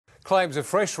Claims a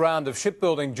fresh round of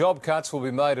shipbuilding job cuts will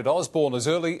be made at Osborn as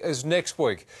early as next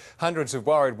week. Hundreds of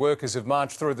worried workers have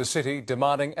marched through the city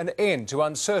demanding an end to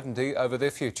uncertainty over their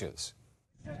futures.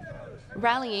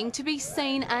 Rallying to be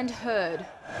seen and heard.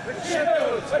 The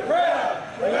shipbuilders are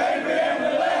proud, we're angry and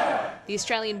we're loud. The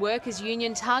Australian Workers'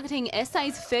 Union targeting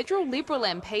SA's federal Liberal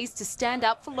MPs to stand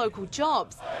up for local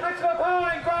jobs.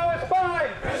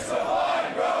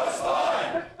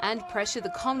 And pressure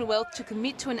the Commonwealth to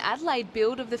commit to an Adelaide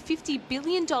build of the $50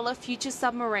 billion future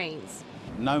submarines.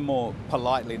 No more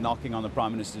politely knocking on the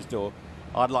Prime Minister's door.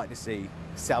 I'd like to see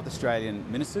South Australian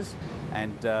ministers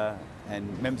and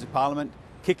members of Parliament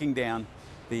kicking down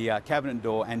the Cabinet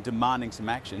door and demanding some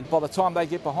action. By the time they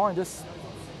get behind us,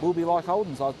 we'll be like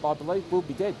Holdens, I believe. We'll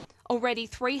be dead. Already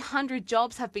 300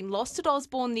 jobs have been lost at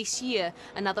Osborn this year.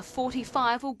 Another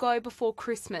 45 will go before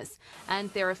Christmas. And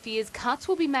there are fears cuts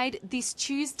will be made this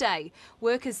Tuesday.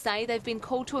 Workers say they've been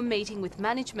called to a meeting with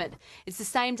management. It's the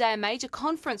same day a major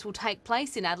conference will take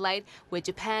place in Adelaide, where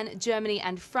Japan, Germany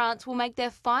and France will make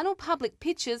their final public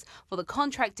pitches for the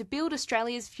contract to build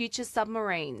Australia's future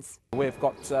submarines. We've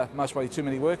got most probably too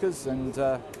many workers and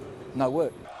no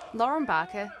work. Lauren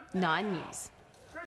Barker, 9 News.